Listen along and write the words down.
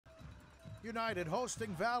United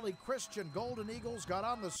hosting Valley Christian. Golden Eagles got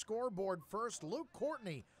on the scoreboard first. Luke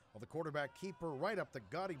Courtney, while the quarterback keeper right up the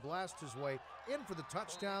gut. He blasts his way in for the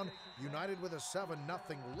touchdown. United with a 7-0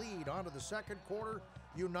 lead. On to the second quarter.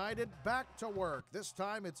 United back to work. This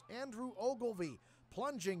time it's Andrew Ogilvie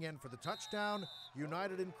plunging in for the touchdown.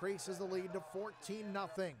 United increases the lead to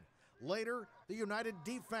 14-0. Later, the United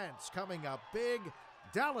defense coming up big.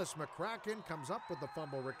 Dallas McCracken comes up with the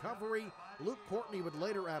fumble recovery. Luke Courtney would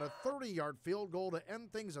later add a 30-yard field goal to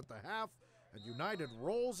end things at the half. And United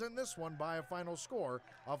rolls in this one by a final score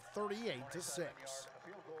of 38-6.